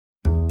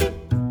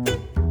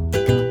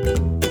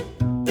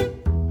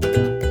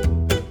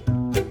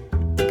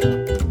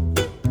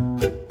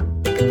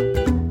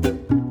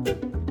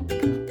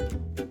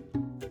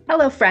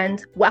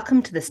friends.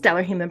 Welcome to the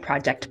Stellar Human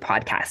Project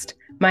podcast.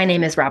 My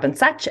name is Robin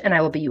Such, and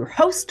I will be your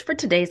host for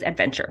today's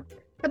adventure.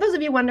 For those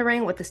of you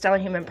wondering what the Stellar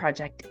Human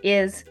Project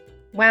is,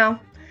 well,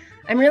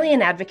 I'm really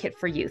an advocate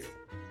for youth.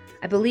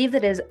 I believe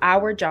that it is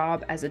our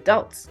job as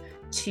adults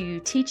to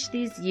teach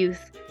these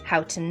youth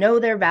how to know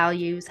their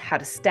values, how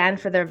to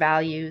stand for their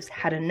values,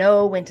 how to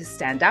know when to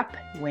stand up,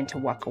 when to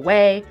walk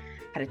away,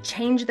 how to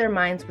change their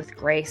minds with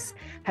grace,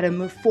 how to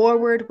move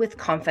forward with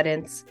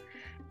confidence,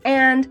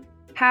 and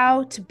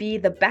how to be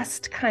the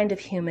best kind of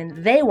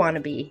human they want to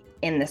be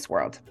in this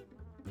world.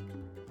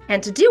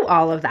 And to do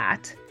all of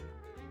that,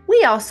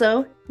 we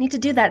also need to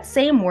do that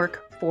same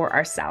work for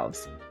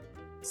ourselves.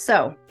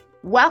 So,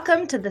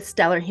 welcome to the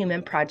Stellar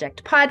Human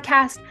Project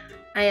podcast.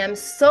 I am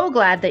so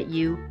glad that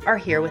you are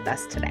here with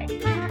us today.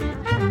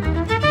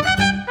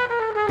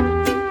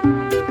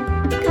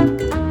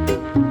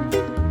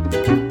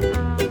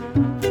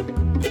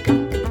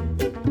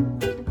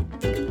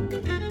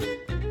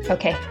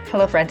 Okay,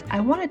 hello friend.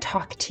 I want to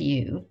talk to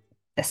you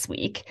this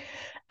week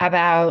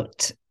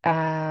about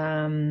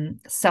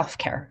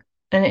self-care.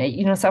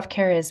 And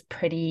self-care is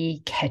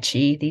pretty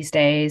catchy these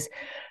days.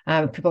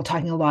 People are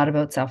talking a lot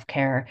about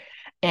self-care.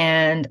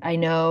 And I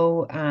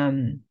know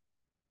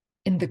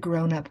in the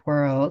grown-up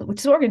world, which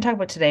is what we're going to talk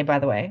about today, by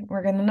the way,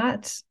 we're going to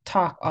not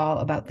talk all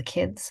about the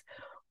kids.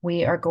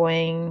 We are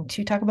going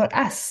to talk about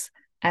us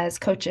as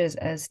coaches,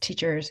 as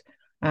teachers,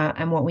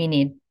 and what we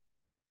need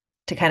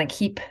to kind of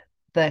keep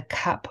the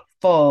cup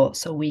full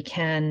so we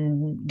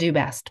can do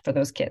best for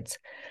those kids.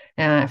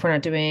 If we're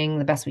not doing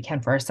the best we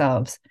can for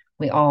ourselves,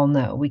 we all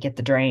know we get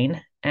the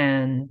drain,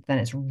 and then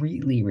it's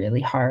really,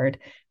 really hard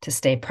to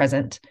stay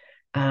present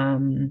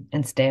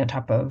and stay on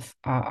top of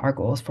our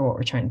goals for what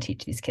we're trying to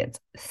teach these kids.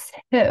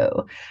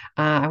 So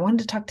I wanted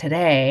to talk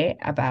today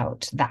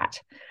about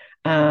that.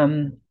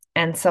 And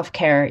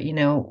self-care,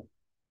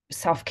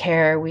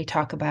 self-care, we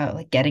talk about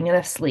like getting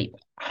enough sleep,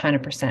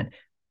 100%,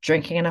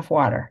 drinking enough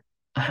water,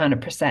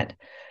 100%.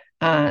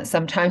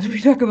 Sometimes we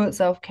talk about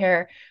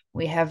self-care.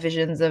 We have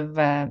visions of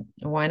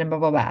wine and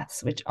bubble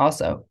baths, which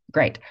also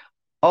great.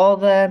 All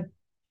the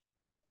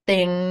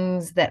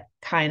things that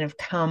kind of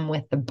come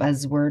with the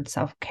buzzword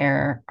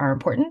self-care are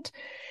important.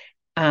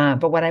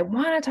 But what I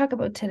want to talk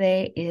about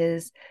today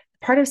is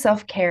part of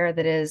self-care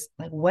that is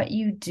like what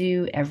you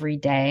do every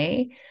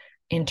day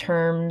in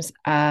terms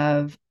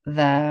of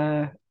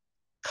the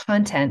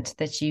content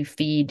that you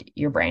feed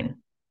your brain.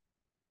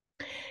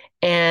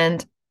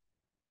 And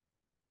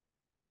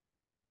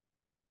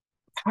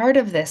part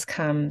of this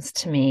comes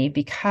to me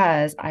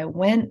because I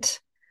went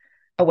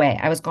away.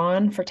 I was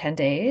gone for 10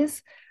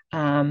 days.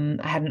 I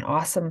had an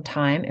awesome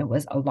time. It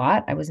was a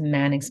lot. I was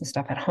manning some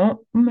stuff at home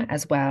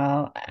as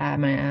well at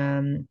my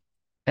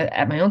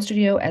own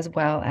studio, as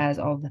well as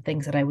all the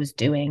things that I was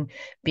doing,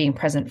 being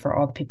present for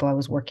all the people I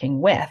was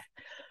working with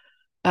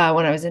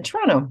when I was in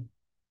Toronto.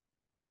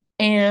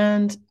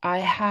 And I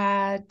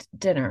had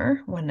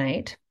dinner one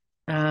night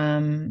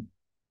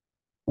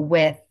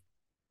with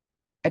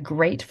a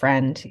great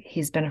friend.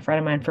 He's been a friend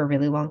of mine for a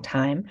really long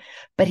time,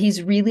 but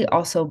he's really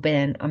also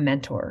been a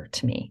mentor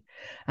to me.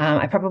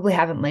 I probably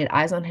haven't laid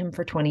eyes on him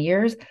for 20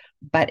 years,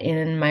 but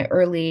in my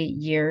early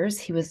years,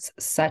 he was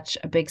such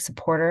a big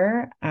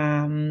supporter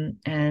and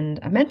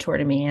a mentor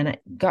to me. And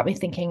it got me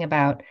thinking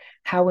about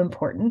how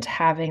important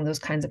having those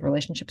kinds of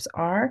relationships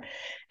are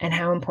and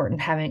how important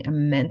having a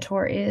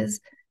mentor is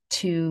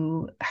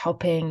to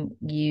helping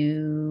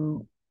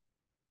you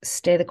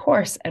stay the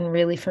course. And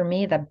really, for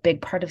me, the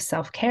big part of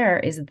self-care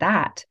is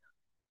that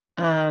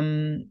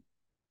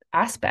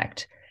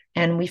aspect.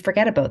 And we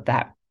forget about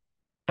that.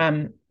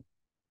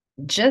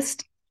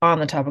 Just on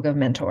the topic of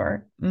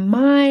mentor,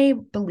 my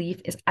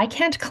belief is I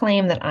can't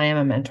claim that I am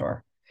a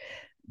mentor.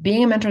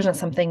 Being a mentor is not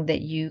something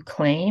that you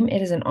claim.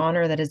 It is an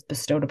honor that is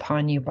bestowed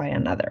upon you by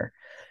another.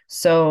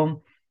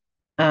 So,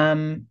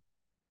 I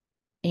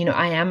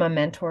am a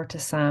mentor to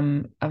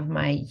some of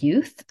my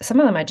youth.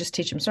 Some of them I just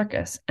teach them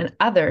circus, and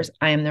others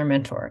I am their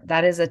mentor.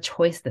 That is a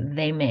choice that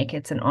they make.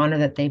 It's an honor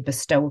that they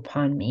bestow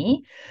upon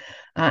me.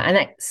 And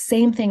that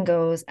same thing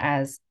goes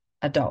as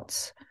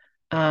adults.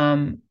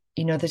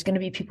 There's going to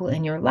be people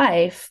in your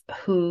life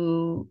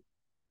who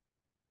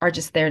are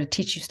just there to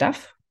teach you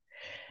stuff,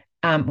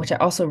 which I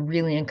also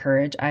really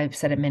encourage. I've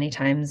said it many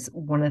times.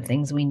 One of the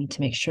things we need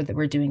to make sure that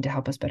we're doing to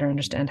help us better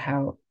understand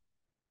how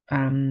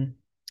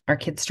our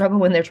kids struggle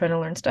when they're trying to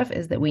learn stuff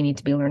is that we need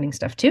to be learning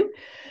stuff too.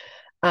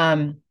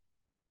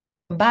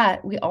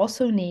 But we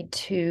also need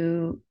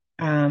to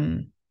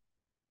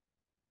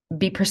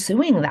be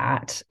pursuing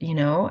that,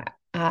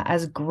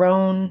 as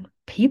grown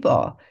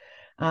people,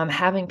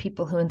 having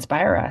people who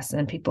inspire us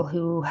and people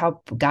who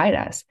help guide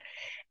us.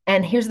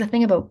 And here's the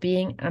thing about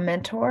being a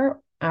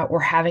mentor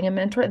or having a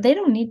mentor. They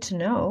don't need to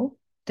know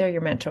they're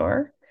your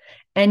mentor.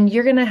 And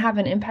you're going to have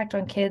an impact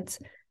on kids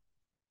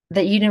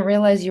that you didn't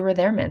realize you were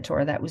their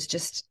mentor. That was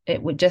just,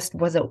 it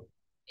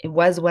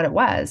was what it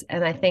was.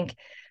 And I think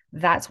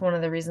that's one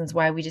of the reasons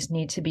why we just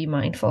need to be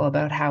mindful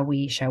about how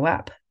we show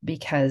up,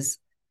 because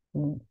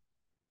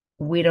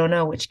we don't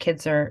know which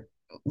kids are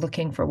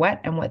looking for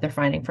what and what they're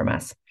finding from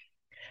us.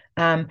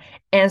 Um,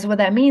 and so what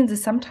that means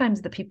is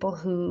sometimes the people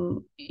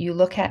who you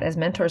look at as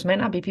mentors might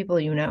not be people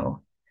you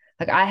know.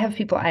 Like I have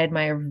people I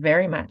admire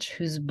very much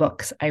whose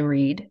books I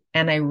read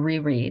and I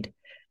reread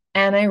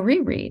and I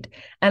reread.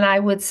 And I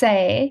would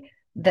say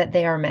that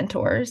they are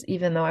mentors,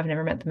 even though I've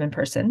never met them in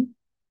person.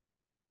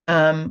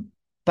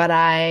 But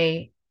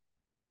I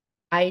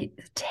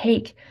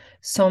take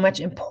so much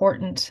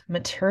important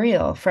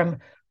material from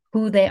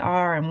who they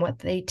are and what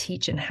they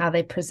teach and how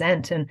they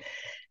present.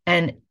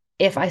 And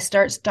if I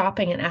start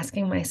stopping and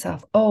asking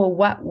myself, oh,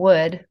 what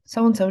would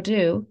so and so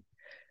do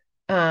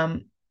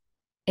um,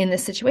 in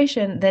this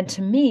situation, then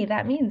to me,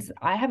 that means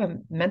I have a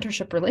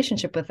mentorship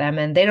relationship with them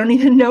and they don't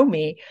even know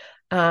me.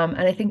 And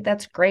I think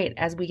that's great.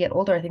 As we get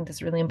older, I think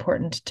that's really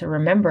important to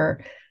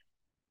remember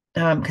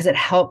because it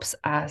helps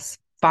us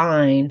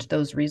find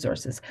those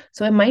resources.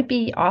 So it might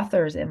be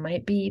authors, it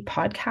might be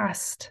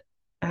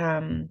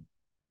um,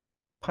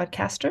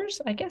 podcasters.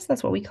 I guess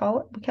that's what we call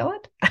it. We call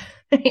it.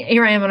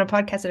 Here I am on a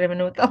podcast. I don't even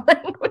know what the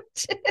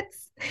language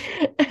is.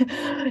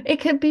 It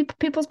could be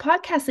people's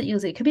podcasts that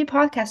use it. It could be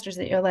podcasters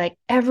that you're like,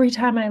 every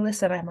time I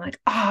listen, I'm like,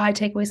 oh, I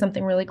take away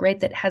something really great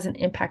that has an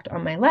impact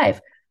on my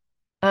life.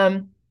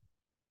 Um,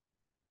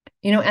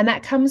 and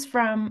that comes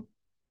from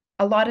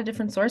a lot of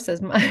different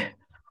sources.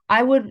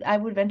 I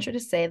would venture to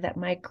say that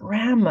my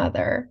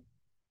grandmother,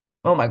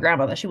 oh, my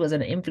grandmother, she was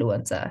an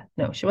influencer.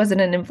 No, she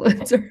wasn't an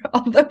influencer,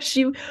 although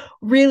she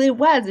really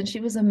was. And she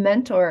was a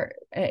mentor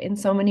in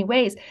so many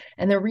ways.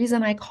 And the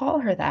reason I call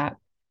her that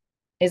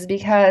is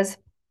because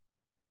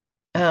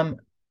um,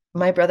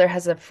 my brother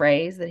has a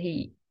phrase that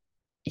he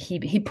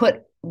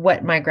put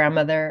what my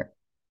grandmother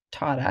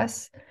taught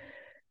us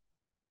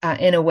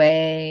in a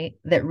way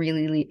that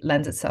really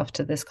lends itself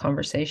to this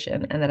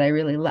conversation and that I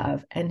really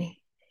love. And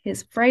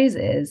his phrase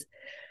is,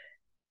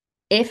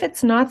 if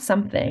it's not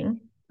something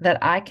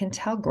that I can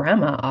tell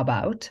grandma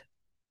about,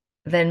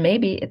 then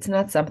maybe it's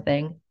not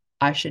something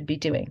I should be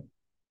doing.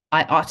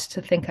 I ought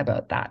to think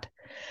about that.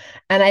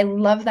 And I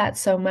love that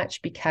so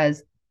much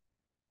because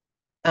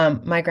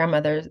my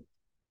grandmother,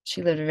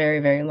 she lived a very,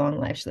 very long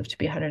life. She lived to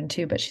be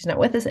 102, but she's not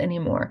with us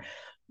anymore.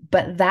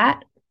 But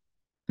that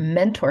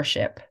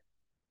mentorship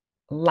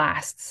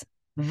lasts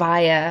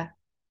via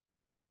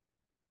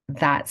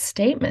that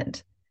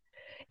statement.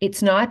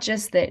 It's not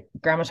just that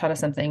grandma taught us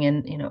something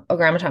and, oh,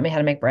 grandma taught me how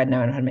to make bread.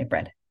 Now I know how to make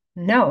bread.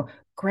 No,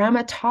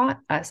 grandma taught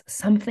us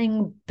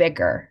something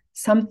bigger,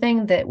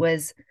 something that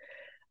was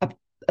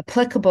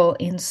applicable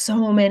in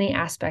so many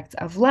aspects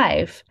of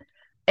life.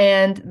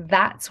 And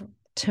that's,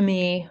 to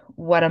me,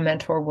 what a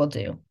mentor will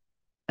do,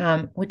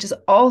 which is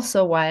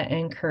also why I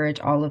encourage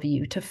all of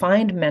you to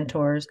find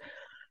mentors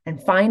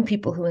and find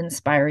people who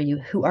inspire you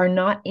who are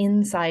not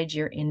inside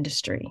your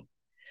industry.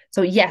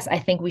 So yes, I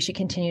think we should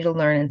continue to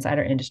learn inside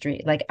our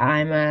industry. Like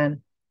I'm a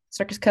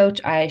circus coach.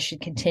 I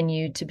should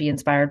continue to be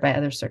inspired by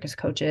other circus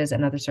coaches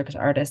and other circus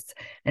artists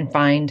and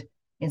find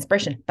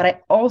inspiration. But I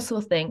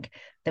also think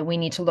that we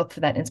need to look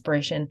for that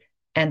inspiration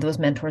and those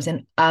mentors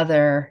in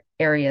other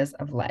areas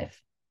of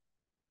life.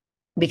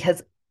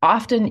 Because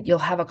often you'll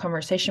have a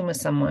conversation with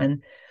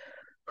someone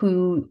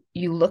who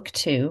you look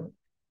to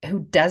who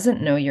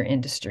doesn't know your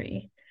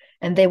industry,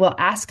 and they will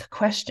ask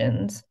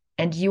questions,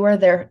 and you are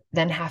there,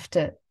 then have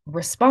to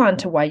respond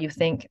to why you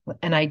think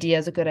an idea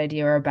is a good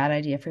idea or a bad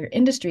idea for your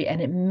industry.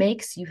 And it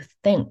makes you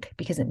think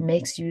because it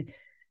makes you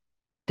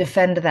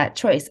defend that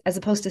choice, as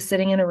opposed to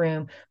sitting in a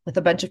room with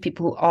a bunch of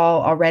people who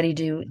all already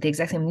do the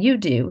exact same you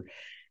do.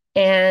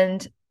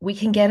 And we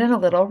can get in a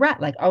little rut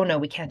like, oh, no,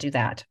 we can't do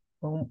that.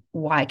 Well,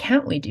 why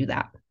can't we do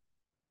that?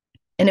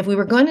 And if we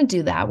were going to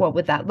do that, what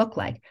would that look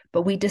like?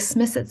 But we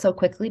dismiss it so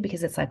quickly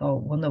because it's like, oh,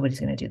 well, nobody's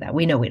going to do that.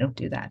 We know we don't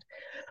do that.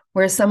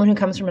 Whereas someone who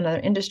comes from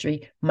another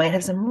industry might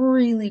have some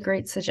really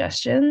great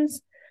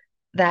suggestions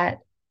that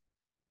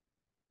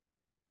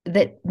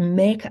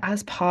make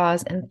us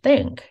pause and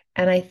think.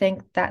 And I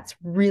think that's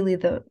really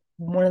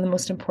one of the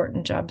most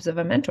important jobs of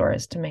a mentor,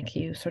 is to make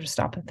you sort of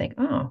stop and think,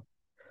 oh,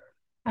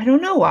 I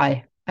don't know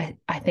why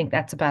I think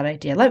that's a bad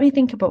idea. Let me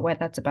think about why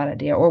that's a bad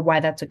idea or why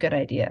that's a good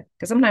idea.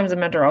 Because sometimes a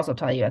mentor also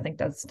tell you, I think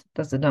that's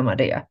a dumb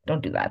idea.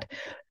 Don't do that.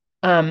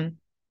 Um,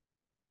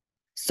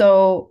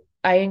 so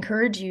I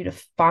encourage you to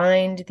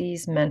find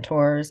these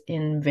mentors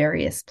in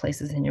various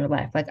places in your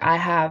life. Like I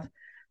have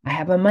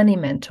a money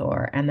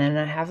mentor, and then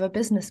I have a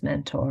business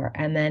mentor,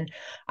 and then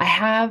I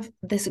have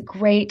this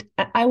great,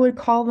 I would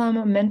call them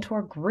a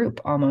mentor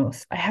group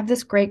almost. I have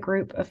this great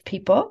group of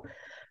people.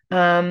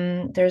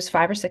 There's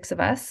 5 or 6 of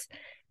us,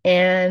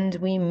 and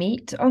we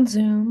meet on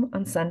Zoom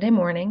on Sunday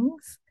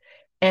mornings,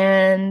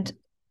 and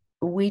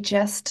we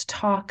just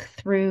talk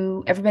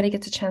through, everybody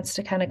gets a chance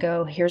to kind of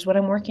go, here's what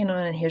I'm working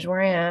on, and here's where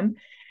I am,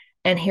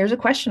 and here's a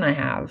question I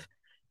have.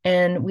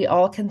 And we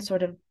all can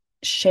sort of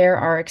share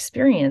our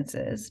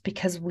experiences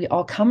because we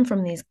all come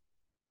from these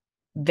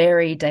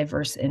very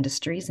diverse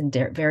industries and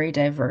very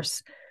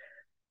diverse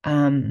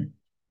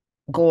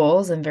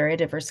goals and very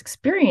diverse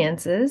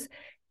experiences.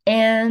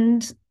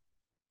 And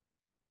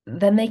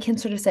then they can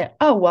sort of say,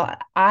 oh, well,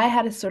 I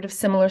had a sort of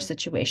similar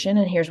situation,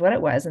 and here's what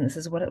it was, and this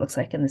is what it looks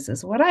like, and this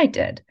is what I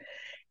did.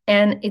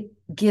 And it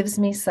gives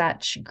me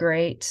such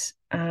great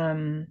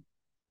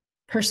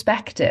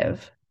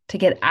perspective to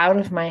get out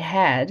of my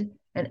head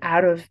and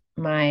out of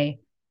my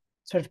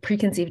sort of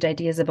preconceived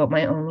ideas about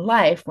my own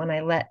life when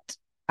I let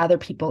other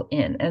people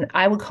in. And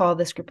I would call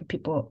this group of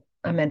people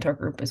a mentor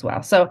group as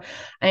well. So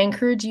I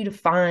encourage you to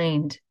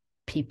find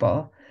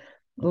people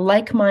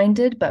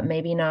like-minded, but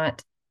maybe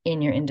not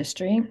in your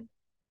industry.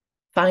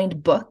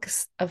 Find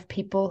books of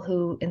people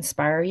who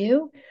inspire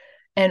you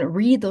and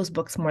read those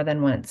books more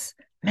than once.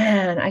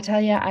 Man, I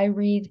tell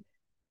you,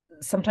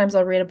 sometimes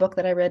I'll read a book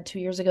that I read 2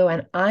 years ago,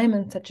 and I'm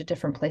in such a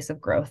different place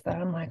of growth that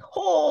I'm like,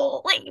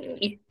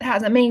 holy,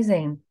 that's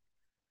amazing.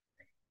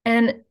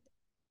 And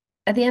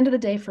at the end of the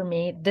day, for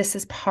me, this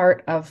is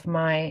part of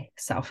my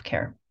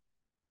self-care.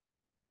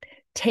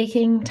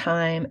 Taking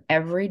time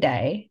every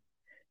day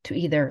to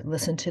either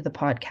listen to the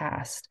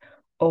podcast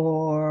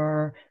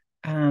or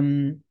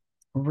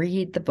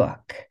read the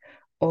book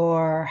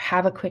or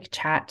have a quick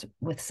chat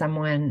with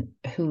someone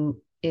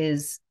who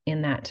is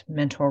in that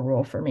mentor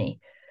role for me,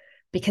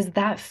 because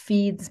that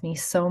feeds me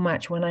so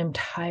much when I'm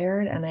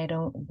tired and I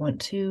don't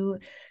want to,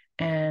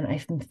 and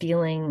I've been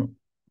feeling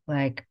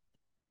like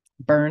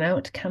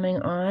burnout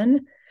coming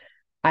on.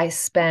 I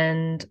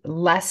spend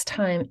less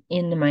time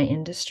in my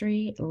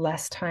industry,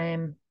 less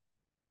time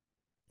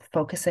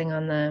focusing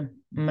on the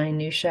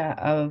minutia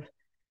of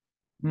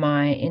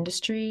my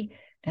industry,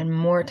 and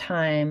more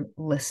time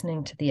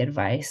listening to the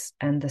advice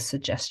and the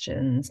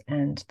suggestions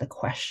and the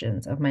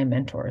questions of my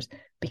mentors,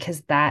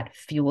 because that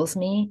fuels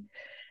me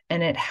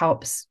and it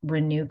helps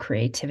renew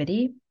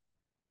creativity.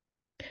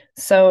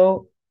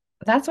 So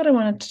that's what I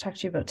wanted to talk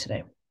to you about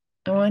today.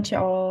 I want you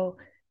all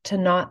to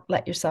not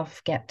let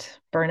yourself get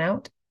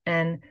burnout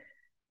and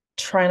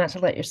try not to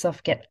let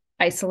yourself get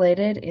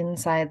isolated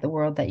inside the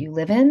world that you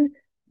live in.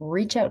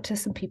 Reach out to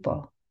some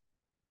people.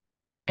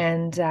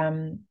 And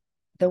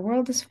the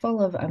world is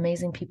full of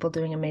amazing people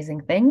doing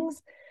amazing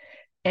things.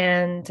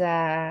 And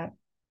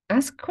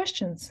ask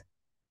questions.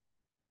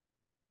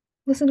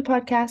 Listen to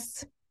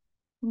podcasts.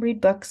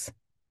 Read books.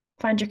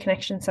 Find your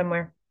connection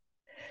somewhere.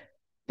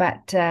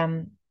 But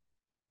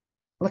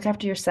look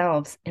after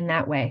yourselves in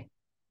that way.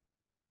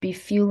 Be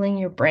fueling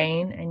your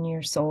brain and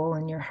your soul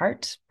and your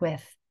heart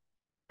with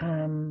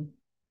content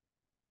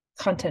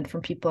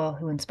from people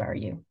who inspire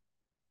you.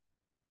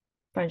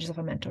 Find yourself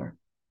a mentor.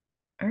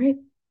 All right.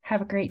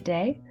 Have a great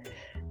day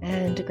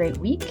and a great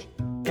week.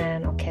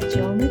 And I'll catch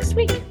you all next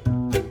week.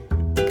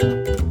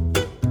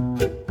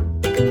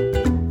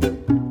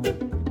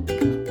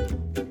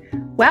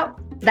 Well,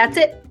 that's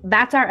it.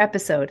 That's our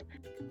episode.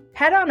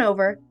 Head on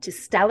over to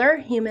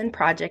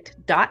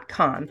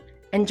stellarhumanproject.com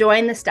and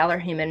join the Stellar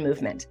Human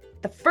movement.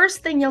 The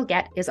first thing you'll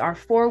get is our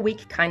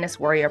 4-week Kindness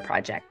Warrior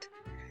Project.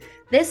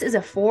 This is a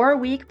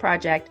 4-week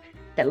project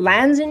that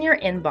lands in your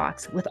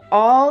inbox with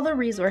all the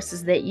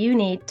resources that you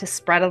need to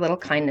spread a little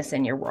kindness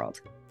in your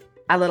world.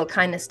 A little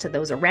kindness to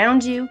those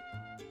around you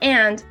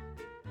and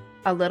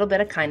a little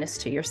bit of kindness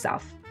to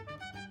yourself.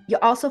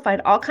 You'll also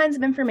find all kinds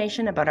of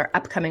information about our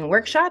upcoming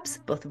workshops,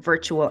 both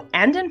virtual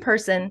and in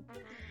person,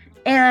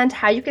 and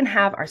how you can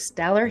have our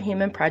Stellar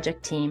Human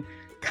Project team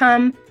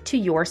come to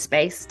your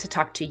space to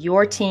talk to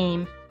your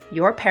team,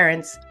 your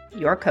parents,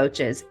 your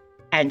coaches,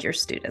 and your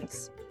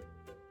students.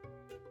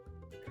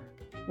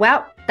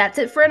 Well, that's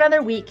it for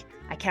another week.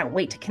 I can't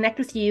wait to connect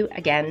with you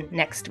again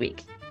next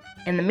week.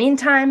 In the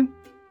meantime,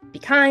 be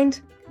kind,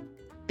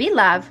 be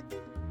love,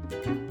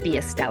 be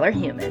a stellar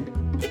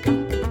human.